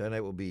 Saturday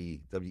night will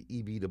be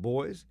W.E.B. Du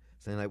Bois.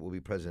 Sunday night will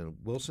be President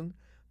Wilson.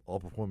 All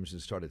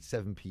performances start at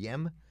 7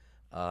 p.m.,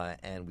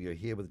 and we are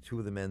here with two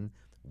of the men,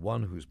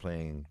 one who's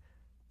playing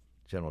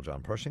General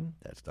John Pershing,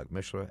 that's Doug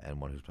Mishler,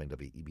 and one who's playing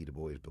W.E.B. Du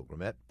Bois, Bill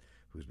Grimmett,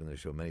 who's been on the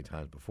show many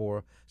times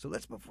before. So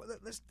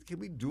can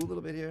we do a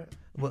little bit here?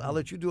 Well, I'll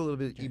let you do a little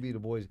bit of E.B. Du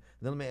Bois, and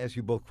then let me ask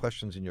you both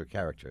questions in your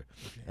character,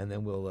 and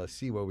then we'll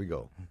see where we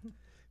go.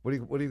 What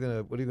are you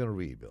gonna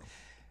read, Bill?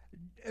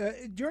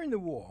 During the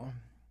war,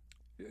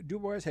 Du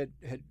Bois had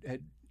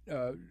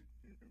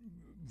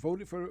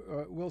voted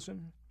for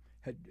Wilson,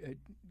 had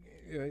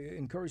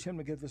encouraged him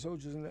to get the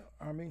soldiers in the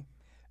army,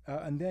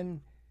 and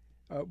then,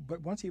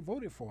 but once he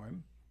voted for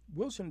him,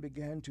 Wilson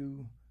began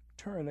to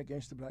turn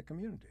against the black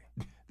community.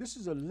 This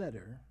is a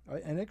letter,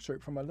 an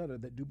excerpt from a letter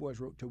that Du Bois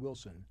wrote to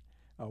Wilson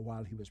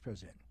while he was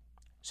president.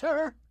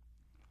 Sir,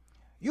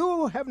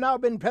 you have now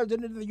been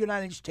president of the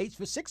United States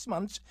for 6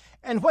 months,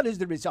 and what is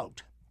the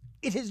result?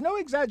 It is no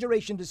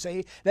exaggeration to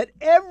say that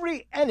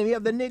every enemy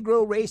of the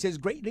Negro race is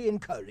greatly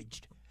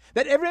encouraged,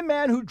 that every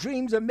man who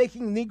dreams of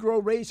making the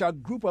Negro race a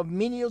group of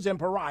menials and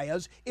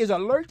pariahs is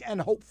alert and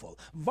hopeful.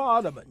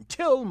 Vardaman,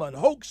 Tillman,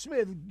 Hoke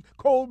Smith,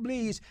 Cole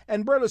Blease,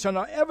 and Burleson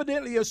are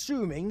evidently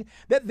assuming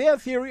that their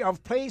theory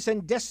of place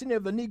and destiny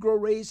of the Negro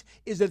race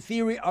is the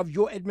theory of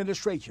your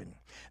administration.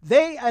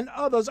 They and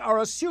others are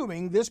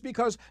assuming this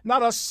because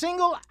not a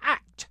single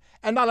act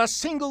and not a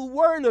single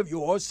word of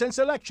yours since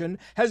election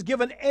has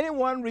given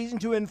anyone reason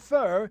to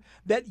infer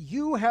that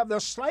you have the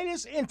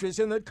slightest interest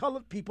in the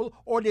colored people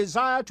or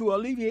desire to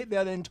alleviate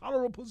their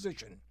intolerable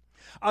position.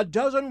 A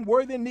dozen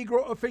worthy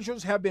Negro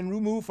officials have been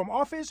removed from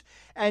office,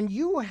 and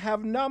you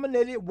have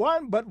nominated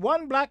one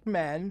black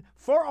man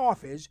for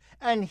office,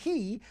 and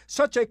he,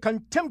 such a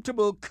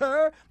contemptible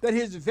cur that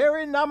his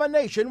very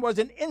nomination was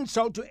an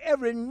insult to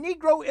every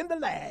Negro in the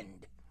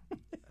land.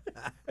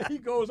 He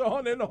goes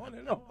on and on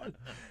and on.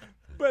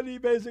 But he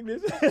basically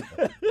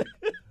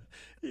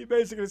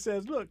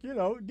says, look, get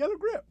a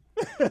grip.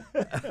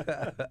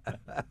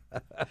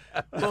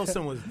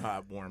 Wilson was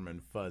not warm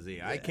and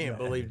fuzzy. I can't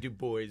believe Du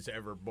Bois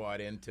ever bought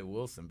into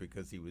Wilson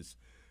because he was,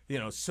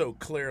 so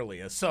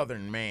clearly a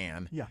Southern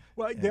man. Yeah.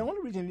 Well, the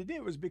only reason he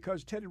did was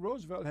because Teddy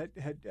Roosevelt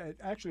had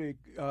actually,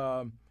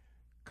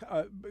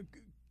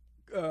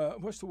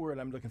 what's the word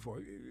I'm looking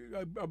for?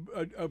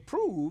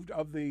 Approved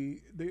of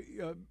the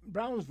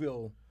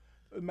Brownsville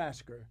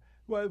massacre,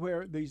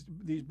 where these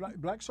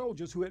black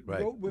soldiers who had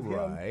rode with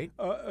him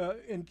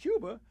in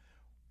Cuba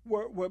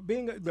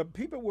the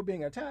people were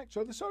being attacked.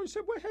 So the soldiers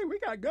said, well, hey, we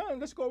got guns.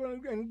 Let's go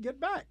and get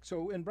back.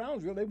 So in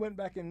Brownsville, they went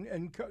back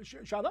and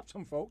shot up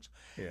some folks.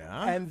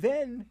 Yeah. And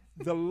then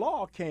the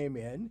law came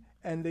in,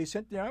 and they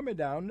sent the army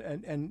down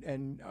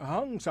and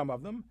hung some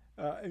of them,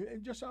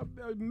 just a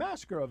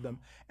massacre of them.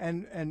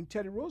 And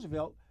Teddy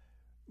Roosevelt,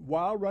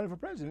 while running for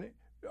president,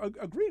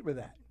 agreed with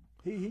that.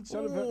 He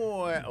sort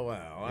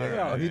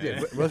of he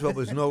did. Roosevelt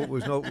was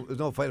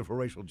no fighter for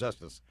racial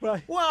justice.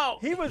 Well,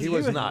 he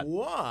was not. He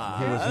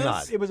was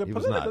not. It was a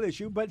political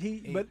issue, but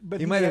he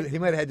might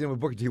have had dinner with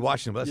Booker T.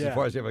 Washington, but that's as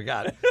far as he ever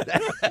got.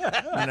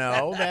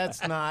 No,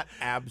 that's not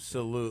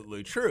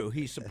absolutely true.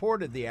 He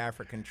supported the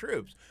African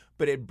troops,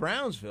 but at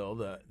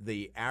Brownsville,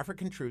 the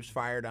African troops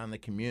fired on the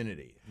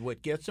community.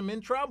 What gets him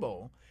in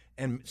trouble,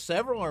 and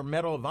several are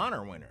Medal of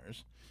Honor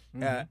winners.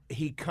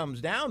 He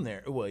comes down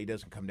there. Well, he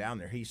doesn't come down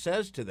there. He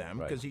says to them,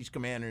 because he's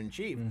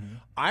commander-in-chief,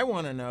 I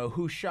want to know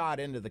who shot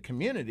into the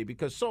community,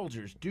 because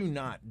soldiers do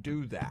not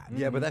do that.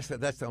 Yeah, but that's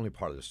the only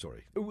part of the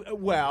story.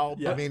 Well,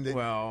 I mean,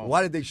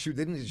 why did they shoot?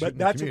 They didn't shoot in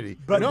the community.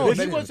 But no,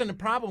 he wasn't a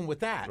problem with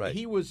that. Right.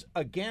 He was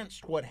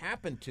against what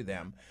happened to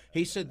them.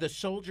 He said the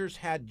soldiers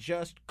had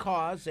just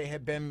cause. They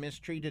had been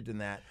mistreated in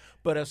that.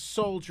 But a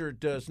soldier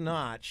does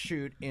not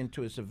shoot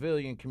into a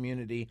civilian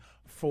community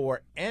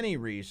for any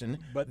reason.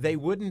 But they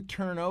wouldn't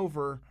turn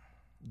over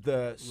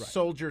the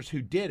soldiers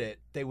who did it.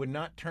 They would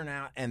not turn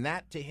out, and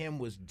that to him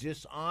was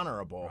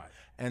dishonorable. Right.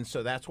 And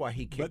so that's why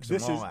he kicks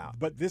them all out.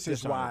 But this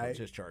is why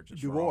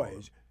Du Bois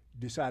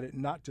decided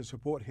not to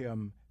support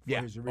him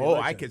for his reelection.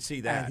 Oh, I could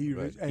see that. And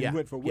he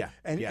went for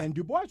and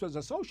Du Bois was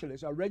a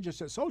socialist, a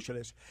registered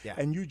socialist,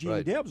 and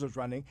Eugene Debs was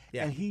running,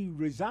 and he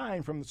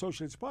resigned from the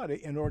Socialist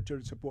Party in order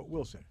to support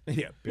Wilson.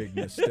 Yeah, big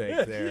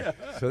mistake there.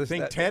 So I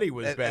think Teddy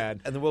was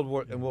bad. And World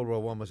War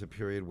I was a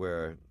period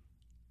where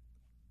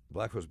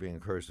black was being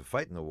encouraged to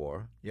fight in the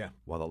war,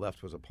 while the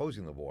left was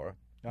opposing the war.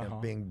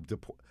 And being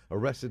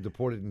arrested,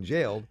 deported, and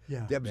jailed.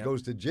 Debs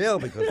goes to jail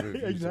because he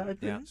refused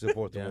to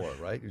support the war,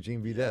 right?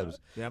 Eugene V. Debs.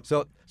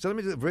 So let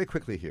me do it very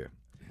quickly here.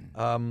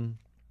 I'll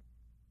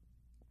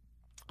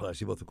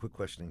ask you both a quick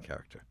question in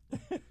character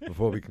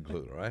before we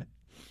conclude, all right?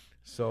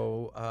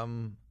 So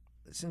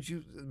since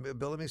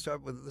Bill, let's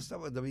start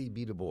with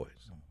W.E.B. Du Bois.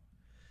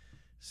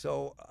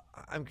 So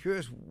I'm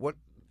curious what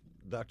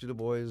Dr. Du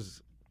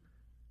Bois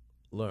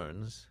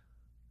learns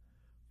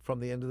from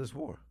the end of this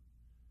war.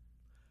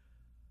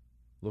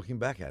 Looking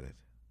back at it,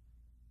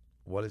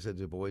 what is it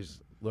Du Bois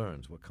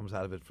learns? What comes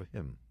out of it for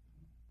him?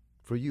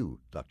 For you,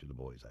 Dr. Du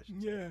Bois, I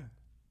should say. Yeah.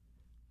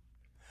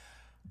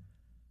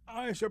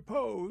 I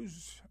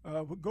suppose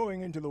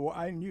going into the war,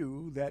 I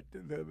knew that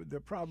the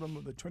problem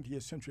of the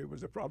 20th century was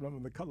the problem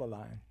of the color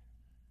line.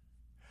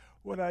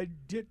 What I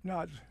did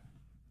not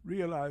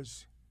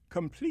realize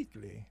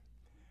completely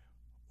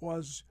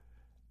was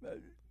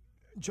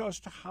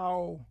just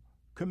how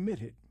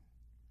committed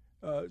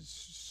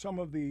some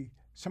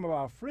of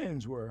our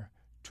friends were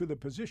to the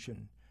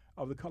position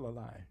of the color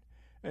line.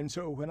 And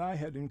so when I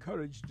had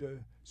encouraged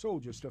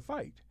soldiers to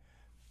fight,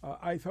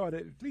 I thought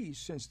at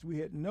least since we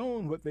had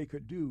known what they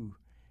could do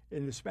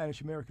in the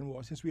Spanish-American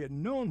War, since we had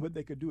known what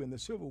they could do in the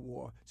Civil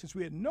War, since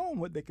we had known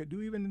what they could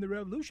do even in the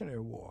Revolutionary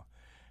War,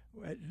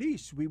 at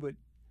least we would,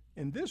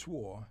 in this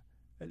war,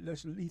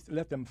 let's at least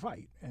let them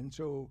fight. And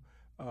so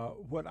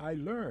what I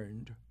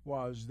learned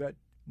was that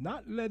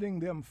not letting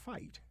them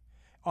fight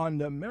on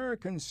the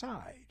American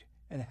side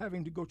and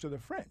having to go to the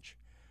French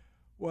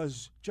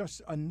was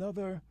just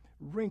another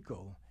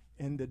wrinkle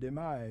in the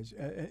demise,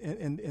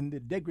 in the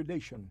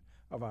degradation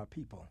of our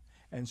people.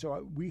 And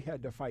so we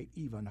had to fight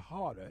even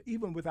harder,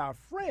 even with our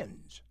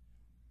friends,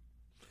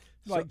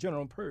 like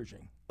General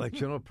Pershing. Like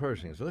General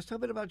Pershing. So let's talk a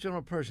bit about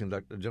General Pershing,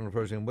 Dr. General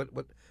Pershing. What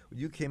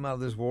you came out of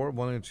this war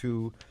wanting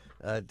to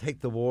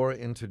take the war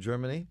into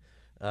Germany.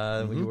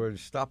 When you were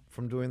stopped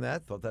from doing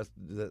that,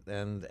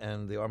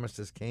 and the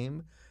armistice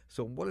came.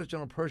 So what does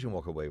General Pershing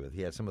walk away with?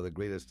 He had some of the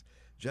greatest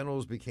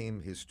generals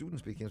his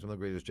students became some of the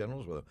greatest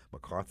generals, whether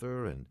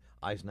MacArthur and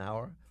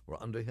Eisenhower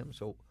were under him.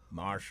 So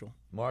Marshall,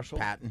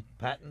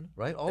 Patton,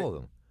 right? All of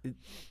them.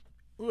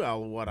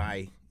 Well, what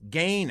I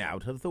gain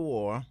out of the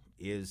war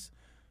is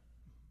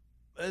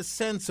a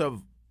sense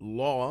of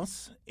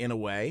loss, in a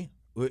way,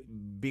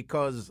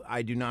 because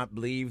I do not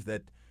believe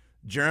that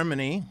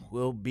Germany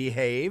will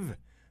behave,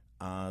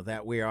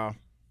 that we are,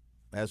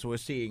 as we're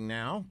seeing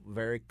now,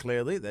 very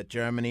clearly, that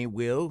Germany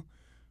will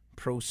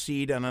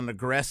proceed on an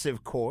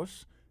aggressive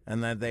course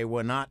and that they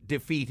were not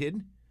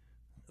defeated.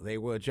 They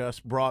were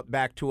just brought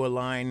back to a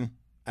line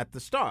at the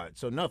start.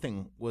 So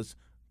nothing was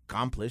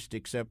accomplished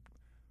except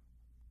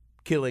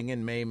killing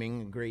and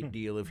maiming a great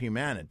deal of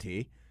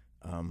humanity.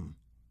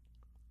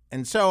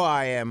 And so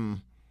I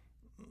am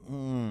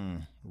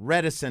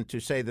reticent to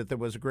say that there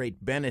was a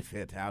great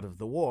benefit out of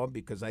the war,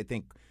 because I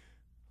think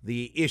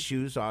the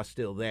issues are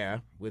still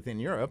there within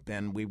Europe,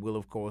 and we will,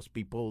 of course,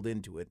 be pulled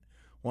into it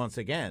once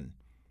again.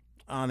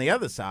 On the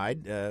other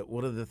side,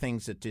 one of the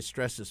things that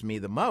distresses me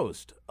the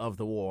most of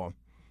the war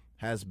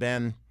has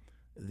been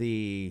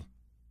the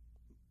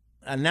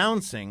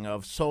announcing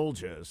of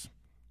soldiers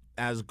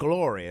as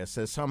glorious,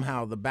 as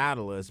somehow the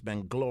battle has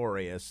been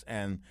glorious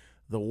and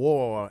the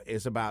war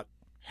is about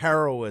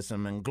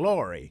heroism and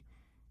glory.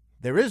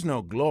 There is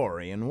no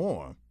glory in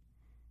war.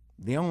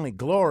 The only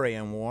glory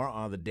in war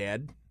are the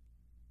dead.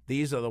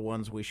 These are the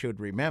ones we should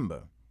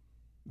remember.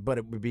 But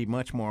it would be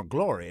much more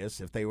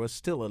glorious if they were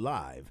still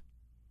alive.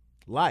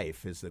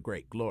 Life is the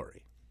great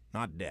glory,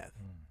 not death.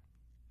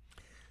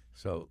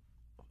 So,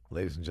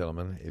 ladies and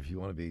gentlemen, if you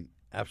want to be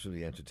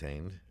absolutely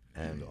entertained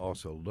and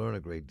also learn a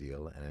great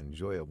deal and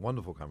enjoy a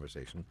wonderful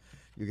conversation,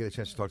 you get a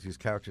chance to talk to these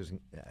characters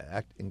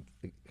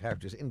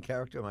characters in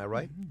character. Am I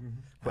right?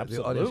 But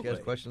the audience gets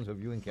questions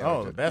of you in character.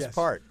 Oh, the best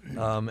part.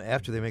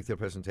 After they make their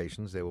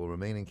presentations, they will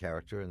remain in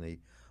character, and the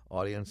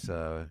audience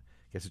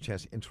gets a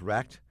chance to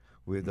interact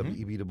with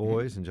W.E.B. Du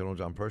Bois and General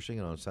John Pershing,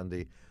 and on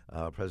Sunday,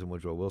 President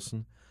Woodrow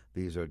Wilson.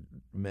 These are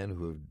men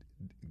who have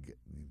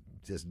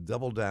just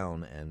doubled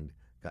down and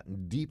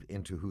gotten deep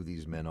into who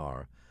these men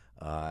are.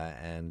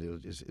 And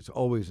it's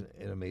always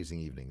an amazing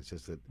evening. It's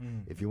just that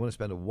if you want to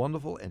spend a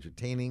wonderful,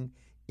 entertaining,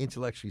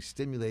 intellectually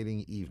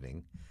stimulating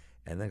evening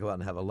and then go out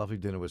and have a lovely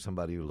dinner with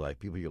somebody you like,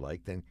 people you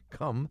like, then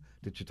come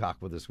to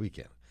Chautauqua this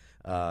weekend.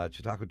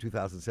 Chautauqua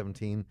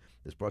 2017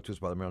 is brought to us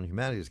by the Maryland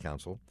Humanities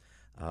Council.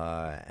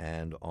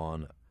 And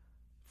on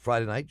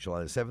Friday night,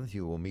 July the 7th,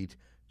 you will meet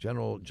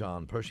General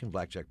John Pershing,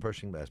 Blackjack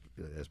Pershing,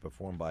 as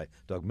performed by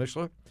Doug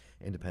Mishler,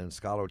 independent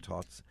scholar,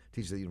 teaches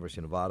at the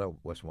University of Nevada,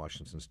 Western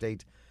Washington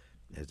State,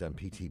 has done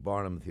P.T.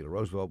 Barnum, Theodore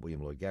Roosevelt,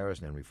 William Lloyd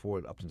Garrison, Henry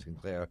Ford, Upton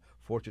Sinclair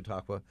for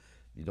Chautauqua.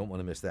 You don't want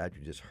to miss that.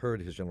 You just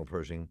heard his General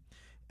Pershing.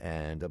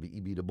 And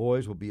W.E.B. Du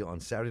Bois will be on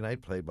Saturday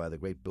night, played by the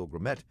great Bill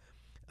Grimmett,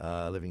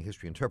 living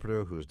history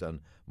interpreter who has done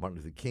Martin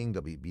Luther King,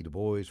 W.E.B. Du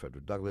Bois,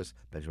 Frederick Douglass,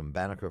 Benjamin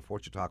Banneker, for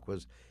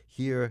Chautauquas,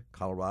 here,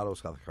 Colorado,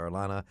 South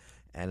Carolina,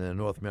 and in the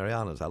Northern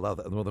Marianas. I love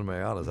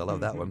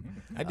that one.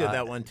 I did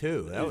that one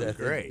too. That was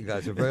great. You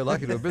guys are very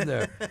lucky to have been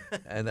there.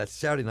 And that's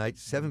Saturday night,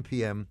 7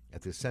 p.m.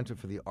 at the Center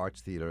for the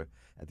Arts Theater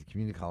at the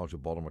Community College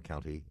of Baltimore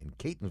County in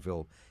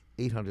Catonsville,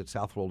 800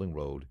 South Rolling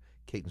Road,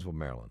 Catonsville,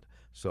 Maryland.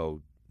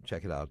 So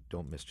check it out.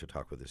 Don't miss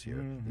Chautauqua this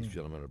year. These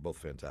gentlemen are both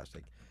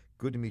fantastic.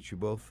 Good to meet you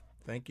both.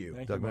 Thank you.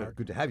 Doug Miller,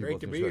 good to have you Great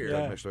both. to be here.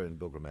 Doug Mishler and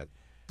Bill Grimmett.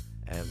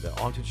 And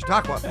on to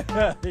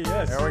Chautauqua.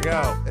 Yes. There we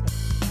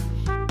go.